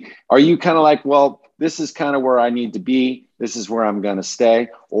be. Are you kind of like, well, this is kind of where I need to be. This is where I'm going to stay.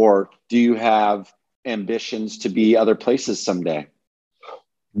 Or do you have ambitions to be other places someday?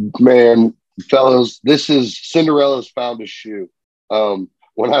 Man, fellas, this is Cinderella's found a shoe.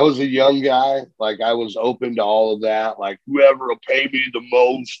 When I was a young guy, I was open to all of that. Whoever will pay me the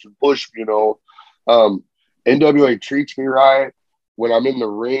most and push me, NWA treats me right. When I'm in the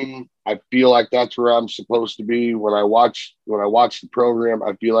ring, I feel like that's where I'm supposed to be. When I watch the program,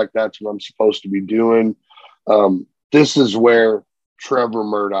 I feel like that's what I'm supposed to be doing. This is where Trevor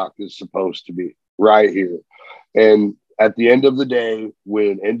Murdoch is supposed to be, right here. And at the end of the day,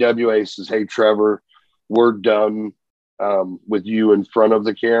 when NWA says, hey, Trevor, we're done with you in front of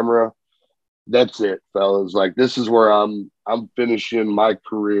the camera, that's it, fellas. This is where I'm finishing my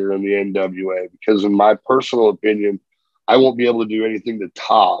career in the NWA, because in my personal opinion, I won't be able to do anything to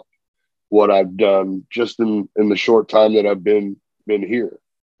top what I've done just in the short time that I've been here.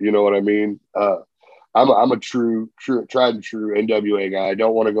 You know what I mean? I'm a tried and true NWA guy. I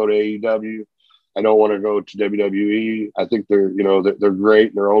don't want to go to AEW. I don't want to go to WWE. I think they're great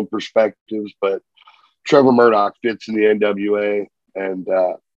in their own perspectives, but Trevor Murdoch fits in the NWA, and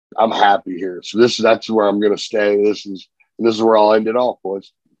I'm happy here. So that's where I'm going to stay. This is where I'll end it off,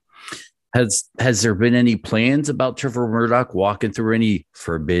 boys. Has there been any plans about Trevor Murdoch walking through any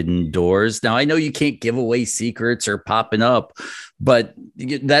forbidden doors? Now, I know you can't give away secrets or popping up, but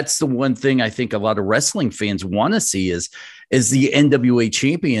that's the one thing I think a lot of wrestling fans want to see is the NWA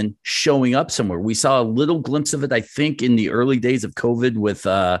champion showing up somewhere. We saw a little glimpse of it, I think, in the early days of COVID with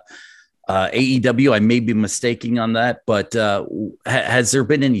AEW. I may be mistaking on that, but has there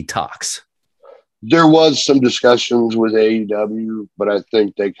been any talks? There was some discussions with AEW, but I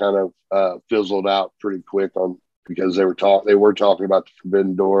think they kind of fizzled out pretty quick because they were talking about the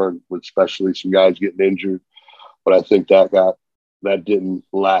forbidden door, with especially some guys getting injured. But I think that didn't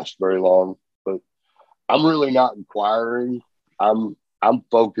last very long. But I'm really not inquiring. I'm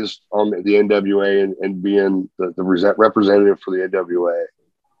focused on the NWA and being the representative for the NWA.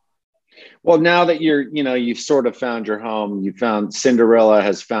 Well, now that you've sort of found your home, you found Cinderella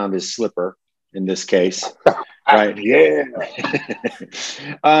has found his slipper in this case, right? Yeah.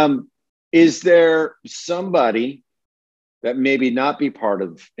 Is there somebody that maybe not be part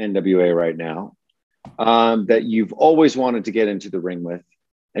of NWA right now that you've always wanted to get into the ring with,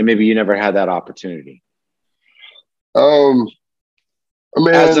 and maybe you never had that opportunity? Man,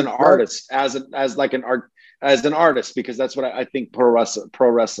 as an artist, as an artist, because that's what I think pro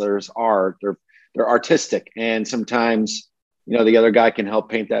wrestlers are. They're artistic, and sometimes the other guy can help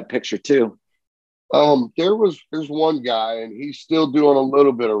paint that picture too. There's one guy, and he's still doing a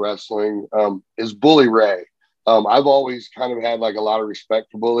little bit of wrestling. Is Bully Ray. I've always kind of had a lot of respect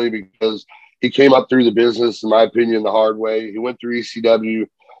for Bully because he came up through the business, in my opinion, the hard way. He went through ECW,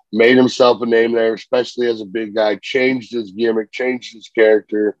 made himself a name there, especially as a big guy, changed his gimmick, changed his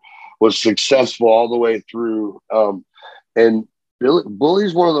character, was successful all the way through. And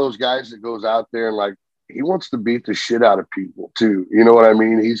Bully's one of those guys that goes out there and he wants to beat the shit out of people too. You know what I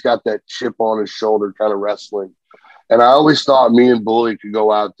mean? He's got that chip on his shoulder kind of wrestling. And I always thought me and Bully could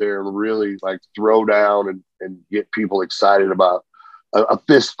go out there and really throw down and get people excited about a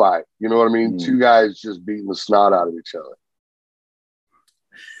fist fight. You know what I mean? Two guys just beating the snot out of each other.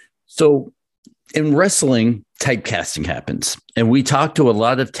 So in wrestling, typecasting happens. And we talk to a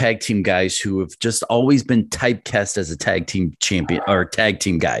lot of tag team guys who have just always been typecast as a tag team champion or tag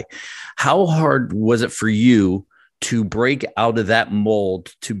team guy. How hard was it for you to break out of that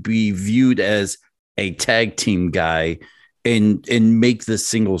mold to be viewed as a tag team guy and make the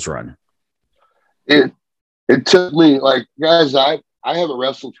singles run? It took me, like, guys, I haven't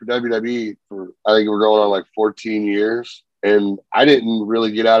wrestled for WWE for, I think we're going on like 14 years. And I didn't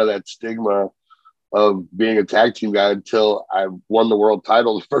really get out of that stigma of being a tag team guy until I won the world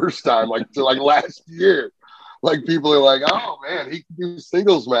title the first time, like to like last year. Like people are like, oh man, he can do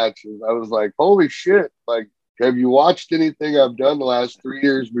singles matches. I was like, holy shit. Like, have you watched anything I've done the last 3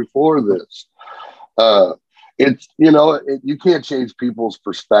 years before this? It's, you can't change people's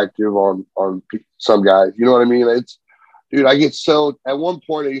perspective on some guys. You know what I mean? Dude, I get so, at one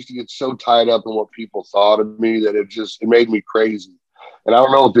point I used to get so tied up in what people thought of me that it made me crazy. And I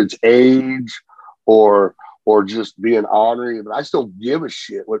don't know if it's age or just being honoring, but I still give a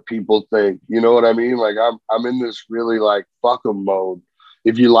shit what people think. You know what I mean? Like I'm in this really like fuck 'em mode.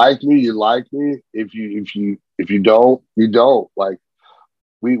 If you like me, you like me. If you don't, you don't. Like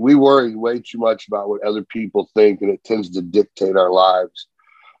we worry way too much about what other people think, and it tends to dictate our lives.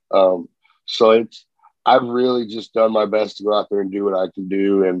 So I've really just done my best to go out there and do what I can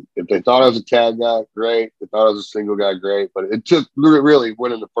do. And if they thought I was a tag guy, great. If they thought I was a single guy, great. But it took really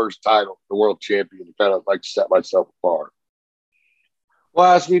winning the first title, the world champion, to kind of like set myself apart.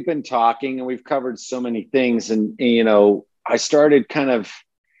 Well, as we've been talking and we've covered so many things, and I started kind of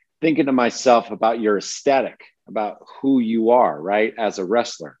thinking to myself about your aesthetic, about who you are, right, as a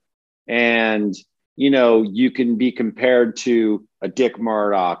wrestler. And you can be compared to a Dick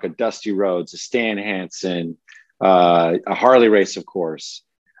Murdoch, a Dusty Rhodes, a Stan Hansen, a Harley Race, of course,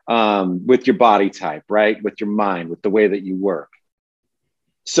 with your body type, right? With your mind, with the way that you work.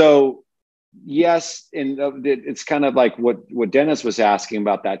 So, yes, and it's kind of like what Dennis was asking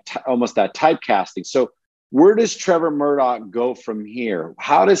about, that almost that typecasting. So where does Trevor Murdoch go from here?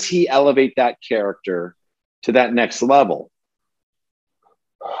 How does he elevate that character to that next level?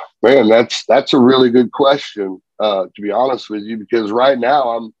 Man, that's a really good question, to be honest with you, because right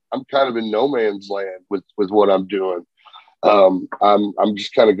now I'm kind of in no man's land with what I'm doing. I'm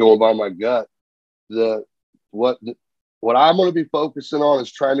just kind of going by my gut. What I'm going to be focusing on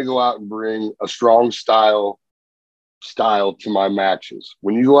is trying to go out and bring a strong style to my matches.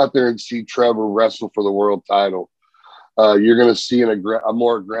 When you go out there and see Trevor wrestle for the world title, you're going to see a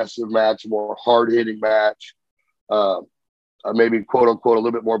more aggressive match, a more hard hitting match. Maybe quote unquote a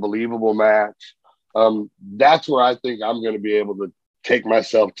little bit more believable match. That's where I think I'm going to be able to take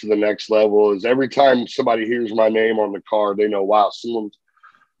myself to the next level. Is every time somebody hears my name on the card, they know, wow, someone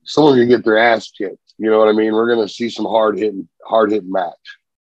can get their ass kicked. You know what I mean? We're going to see some hard hitting match.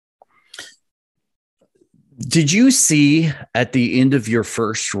 Did you see at the end of your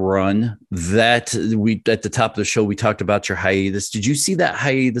first run that at the top of the show, we talked about your hiatus? Did you see that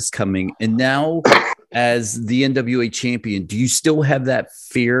hiatus coming? And now, as the NWA champion, do you still have that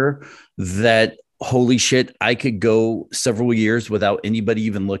fear that, holy shit, I could go several years without anybody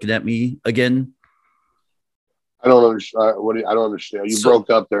even looking at me again? I don't understand. I don't understand. You broke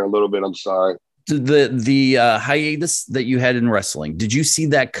up there a little bit. I'm sorry. The hiatus that you had in wrestling, did you see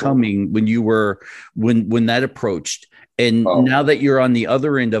that coming when that approached? And now that you're on the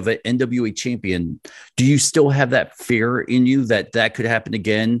other end of it, NWA champion, do you still have that fear in you that could happen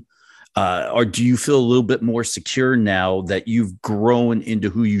again? Or do you feel a little bit more secure now that you've grown into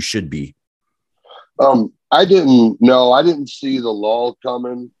who you should be? I didn't see the lull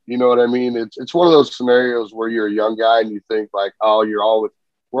coming. You know what I mean? It's one of those scenarios where you're a young guy and you think like, oh,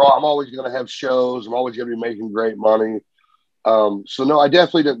 I'm always going to have shows. I'm always going to be making great money. So no, I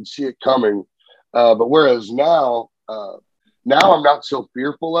definitely didn't see it coming. But whereas now I'm not so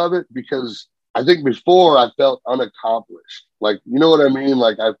fearful of it, because I think before I felt unaccomplished. Like, you know what I mean?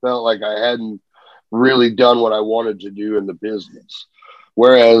 Like I felt like I hadn't really done what I wanted to do in the business.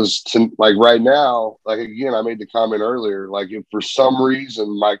 Whereas like right now, like, again, I made the comment earlier, like if for some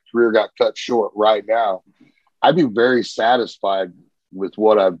reason my career got cut short right now, I'd be very satisfied with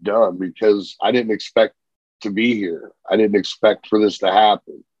what I've done, because I didn't expect to be here. I didn't expect for this to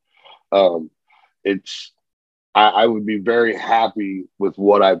happen. I would be very happy with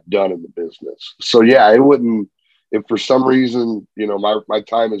what I've done in the business. So yeah, if for some reason, my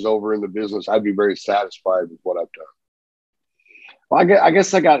time is over in the business, I'd be very satisfied with what I've done. Well, I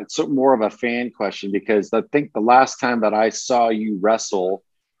guess I got more of a fan question, because I think the last time that I saw you wrestle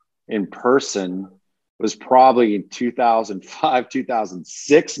in person was probably in 2005,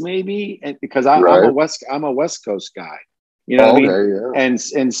 2006, maybe. And because I'm a West Coast guy, you know what I mean? Yeah.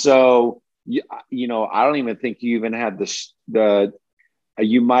 And so, I don't even think you even had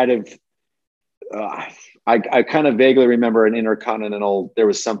you might've, I kind of vaguely remember an Intercontinental, there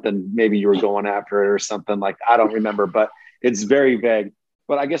was something, maybe you were going after it or something, like, I don't remember, but it's very vague.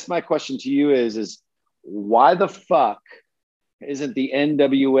 But I guess my question to you is why the fuck isn't the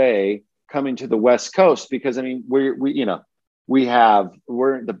NWA coming to the West Coast? Because I mean, we're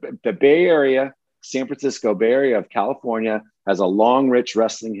the Bay Area, San Francisco Bay Area of California has a long, rich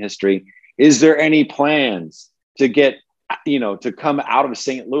wrestling history. Is there any plans to get, to come out of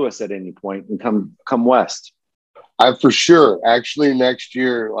St. Louis at any point and come west? For sure. Actually, next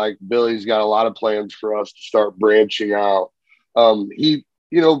year, like Billy's got a lot of plans for us to start branching out. Billy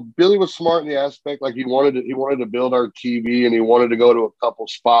was smart in the aspect, like he wanted to build our TV, and he wanted to go to a couple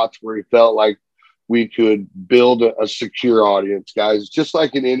spots where he felt like we could build a secure audience, guys. Just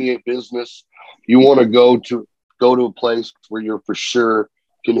like in any business, you want to go to a place where you're for sure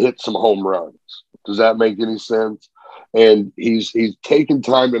can hit some home runs. Does that make any sense? And he's taken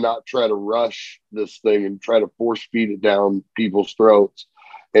time to not try to rush this thing and try to force feed it down people's throats.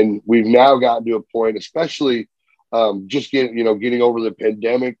 And we've now gotten to a point, especially just getting over the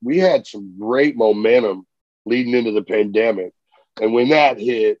pandemic. We had some great momentum leading into the pandemic. And when that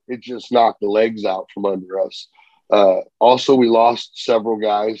hit, it just knocked the legs out from under us. Also, we lost several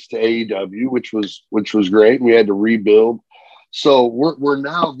guys to AEW, which was great. We had to rebuild. So we're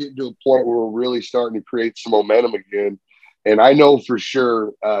now getting to a point where we're really starting to create some momentum again. And I know for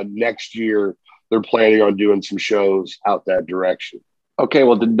sure next year they're planning on doing some shows out that direction. Okay,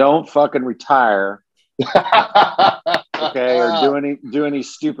 well then don't fucking retire. Okay, or do any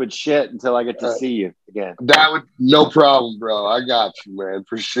stupid shit until I get to see you again. That would no problem, bro. I got you, man,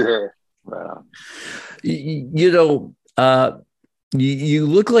 for sure. Wow. You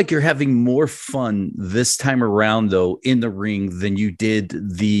look like you're having more fun this time around, though, in the ring than you did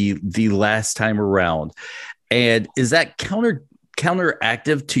the last time around. And is that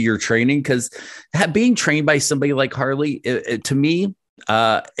counteractive to your training? Because being trained by somebody like Harley, to me,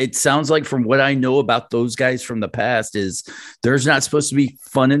 it sounds like from what I know about those guys from the past is there's not supposed to be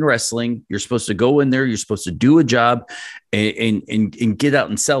fun in wrestling. You're supposed to go in there. You're supposed to do a job and get out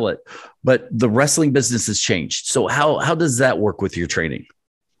and sell it. But the wrestling business has changed. So how does that work with your training?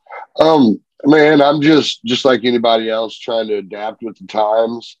 Man, I'm just like anybody else trying to adapt with the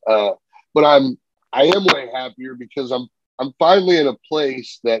times. But I am way happier because I'm finally in a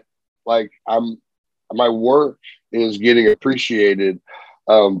place that like my work is getting appreciated.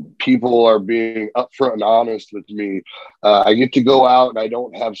 People are being upfront and honest with me. I get to go out and I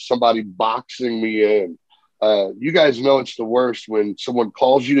don't have somebody boxing me in. You guys know it's the worst when someone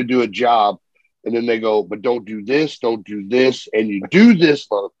calls you to do a job and then they go, but don't do this, and you do this,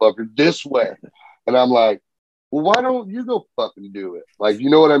 motherfucker, this way. And I'm like, well, why don't you go fucking do it? Like, you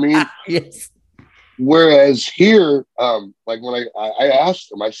know what I mean? Yes. Whereas here, like when I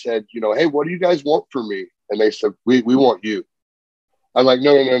asked them, I said, hey, what do you guys want from me? And they said, we want you. I'm like,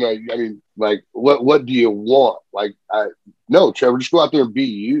 no. I mean, like, what do you want? Like, no, Trevor, just go out there and be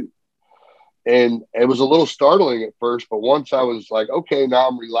you. And it was a little startling at first, but once I was like, okay, now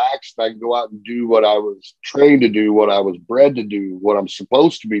I'm relaxed. I can go out and do what I was trained to do, what I was bred to do, what I'm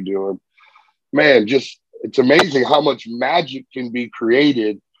supposed to be doing. Man, it's amazing how much magic can be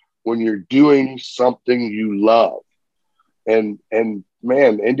created when you're doing something you love. And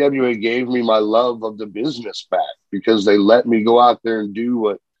man, NWA gave me my love of the business back because they let me go out there and do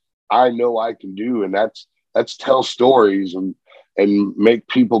what I know I can do. And that's tell stories and make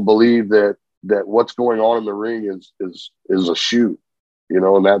people believe that what's going on in the ring is a shoot,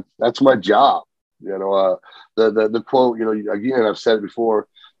 and that's my job. The quote, again, I've said it before,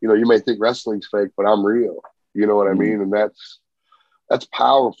 you may think wrestling's fake, but I'm real. You know what I mean? And that's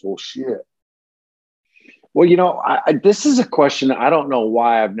powerful shit. Well, this is a question I don't know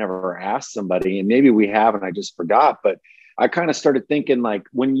why I've never asked somebody, and maybe we have and I just forgot, but I kind of started thinking like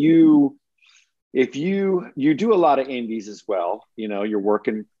if you do a lot of indies as well, you're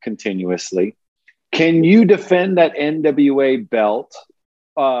working continuously. Can you defend that NWA belt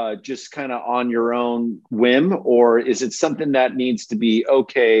just kind of on your own whim, or is it something that needs to be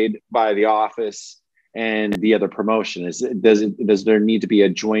okayed by the office and the other promotion? Does there need to be a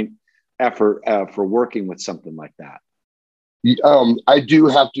joint effort for working with something like that? I do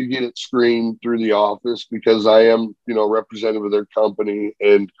have to get it screened through the office because I am, representative of their company.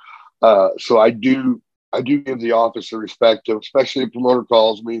 And so I do give the office the respect of, especially if a promoter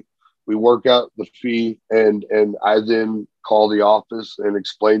calls me, we work out the fee and I then call the office and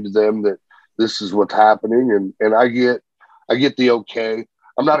explain to them that this is what's happening. And I get the okay.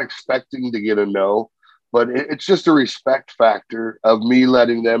 I'm not expecting to get a no, but it's just a respect factor of me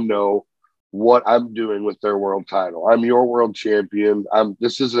letting them know what I'm doing with their world title. I'm your world champion.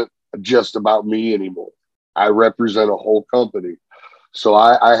 This isn't just about me anymore. I represent a whole company. So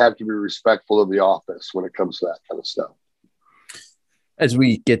I have to be respectful of the office when it comes to that kind of stuff. As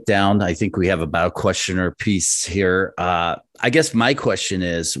we get down, I think we have about a questioner piece here. I guess my question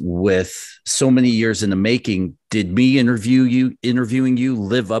is, with so many years in the making, did me interviewing you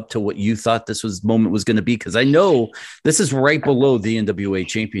live up to what you thought moment was going to be? Because I know this is right below the NWA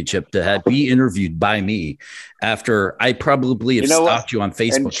championship to be interviewed by me after I probably have stalked you on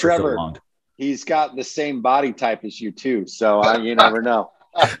Facebook and Trevor, for so long. He's got the same body type as you too. So you never know.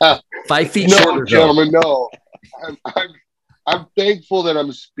 5 feet no, shorter, gentlemen, no. I'm thankful that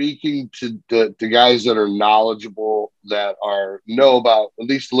I'm speaking to guys that are knowledgeable, that know about at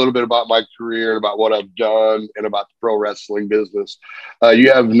least a little bit about my career, about what I've done, and about the pro wrestling business.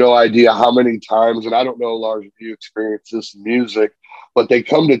 You have no idea how many times, and I don't know, Lars, if you experience this in music, but they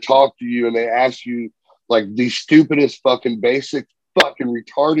come to talk to you and they ask you like the stupidest fucking basic fucking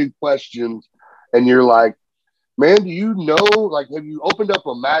retarded questions, and you're like, man, do you know, like, have you opened up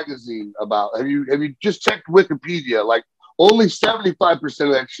a magazine have you just checked Wikipedia? Like, only 75%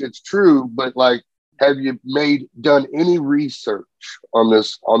 of that shit's true, but like, have you done any research on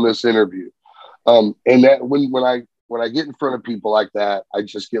this interview? And that when I get in front of people like that, I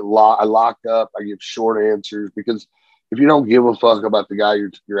just get locked up. I give short answers, because if you don't give a fuck about the guy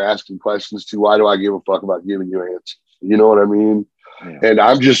you're asking questions to, why do I give a fuck about giving you answers? You know what I mean? Yeah. And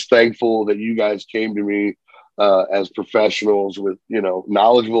I'm just thankful that you guys came to me as professionals with,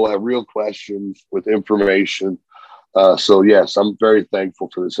 knowledgeable, have real questions with information. So yes, I'm very thankful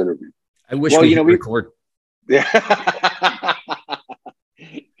for this interview. I wish we could record. Yeah.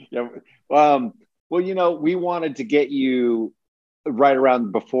 Yeah. Well, we wanted to get you right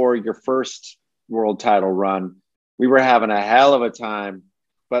around before your first world title run. We were having a hell of a time,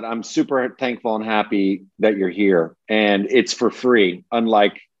 but I'm super thankful and happy that you're here, and it's for free,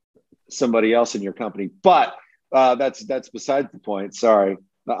 unlike somebody else in your company. But that's besides the point. Sorry.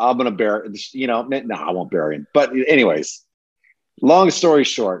 I'm going to bury, no, I won't bury him. But anyways, long story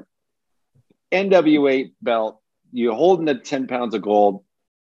short, NWA belt, you're holding the 10 pounds of gold.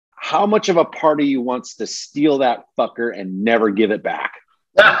 How much of a part of you wants to steal that fucker and never give it back?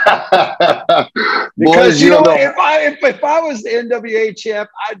 Because Boys, if I was the NWA champ,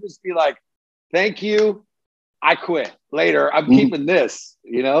 I'd just be like, thank you. I quit. Later, I'm keeping this,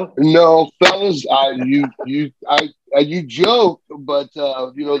 No, fellas, you joke, but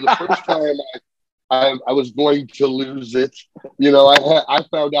the first time I was going to lose it, I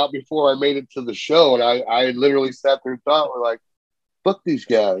found out before I made it to the show, and I literally sat there and thought, we're like, fuck these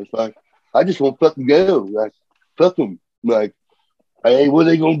guys, like, I just won't fucking go, like, fuck them, like, hey, what are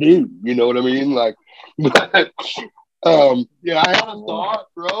they gonna do? You know what I mean? Like, but I had a thought,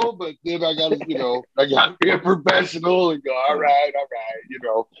 bro, but then I gotta be a professional and go, all right.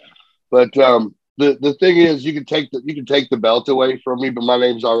 But the thing is, you can take the belt away from me, but my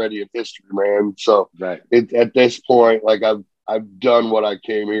name's already in history, man. So right. At this point, like, I've done what I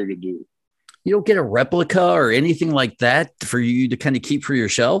came here to do. You don't get a replica or anything like that for you to kind of keep for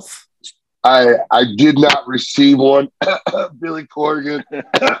yourself? I did not receive one, Billy Corgan.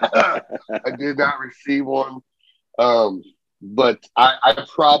 I did not receive one. But I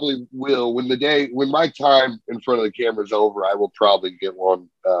probably will when my time in front of the camera is over. I will probably get one.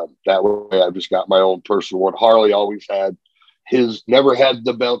 That way, I've just got my own personal one. Harley always had never had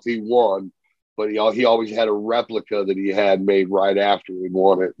the belt he won, but he always had a replica that he had made right after he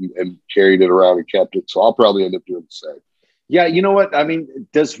won it and carried it around and kept it. So I'll probably end up doing the same. Yeah, you know what? I mean,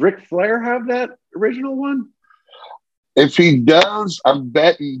 does Ric Flair have that original one? If he does, I'm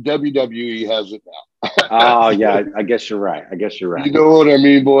betting WWE has it now. Oh yeah, I guess you're right. You know what I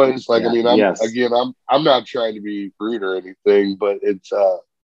mean, boys? Like, yeah, I'm not trying to be rude or anything, but it's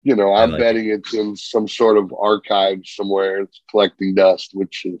I'm betting it's in some sort of archive somewhere. It's collecting dust,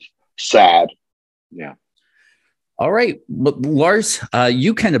 which is sad. Yeah. All right, but Lars,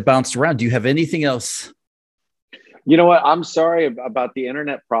 you kind of bounced around. Do you have anything else? You know what? I'm sorry about the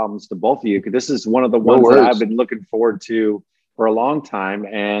internet problems to both of you, because this is one of the ones that I've been looking forward to for a long time,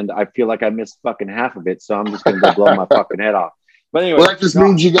 and I feel like I missed fucking half of it, so I'm just going to go blow my fucking head off. But anyway, that just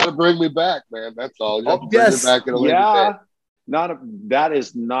means you got to bring me back, man. That's all. You have to bring me back at a later date. That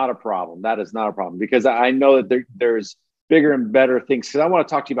is not a problem. That is not a problem, because I know that there's bigger and better things. Because I want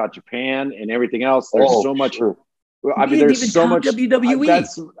to talk to you about Japan and everything else. There's so much. Sure. I mean, there's so much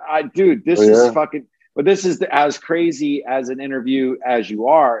WWE. Dude, this is fucking. But this is as crazy as an interview as you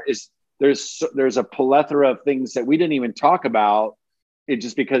are. There's a plethora of things that we didn't even talk about. It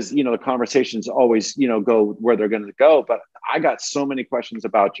just because the conversations always go where they're going to go. But I got so many questions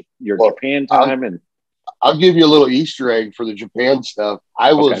about your Japan time, I'll give you a little Easter egg for the Japan stuff.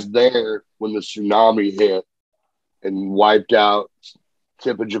 I was there when the tsunami hit and wiped out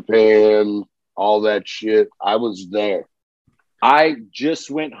tip of Japan, all that shit. I was there. I just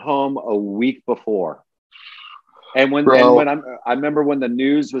went home a week before. And when I remember when the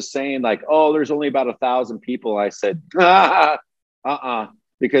news was saying like, oh, there's only about 1,000 people, I said,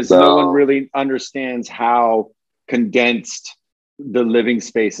 because no one really understands how condensed the living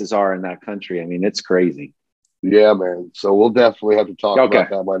spaces are in that country. I mean, it's crazy. Yeah, man. So we'll definitely have to talk about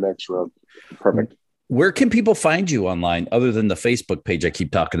that my next run. Perfect. Where can people find you online other than the Facebook page I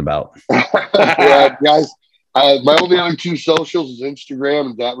keep talking about? Yeah, guys. My only other two socials is Instagram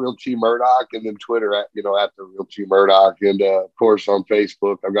and that Real T Murdoch, and then Twitter at the Real T Murdoch, and of course on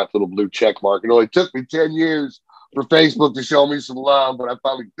Facebook I've got the little blue check mark. It only took me 10 years for Facebook to show me some love, but I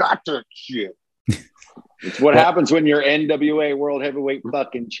finally got that shit. It's what happens when you're NWA World Heavyweight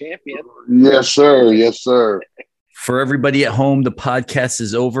fucking champion. Yes, sir. Yes, sir. For everybody at home, the podcast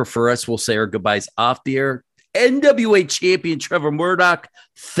is over. For us, we'll say our goodbyes off the air. NWA champion Trevor Murdoch,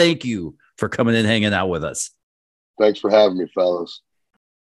 thank you for coming and hanging out with us. Thanks for having me, fellas.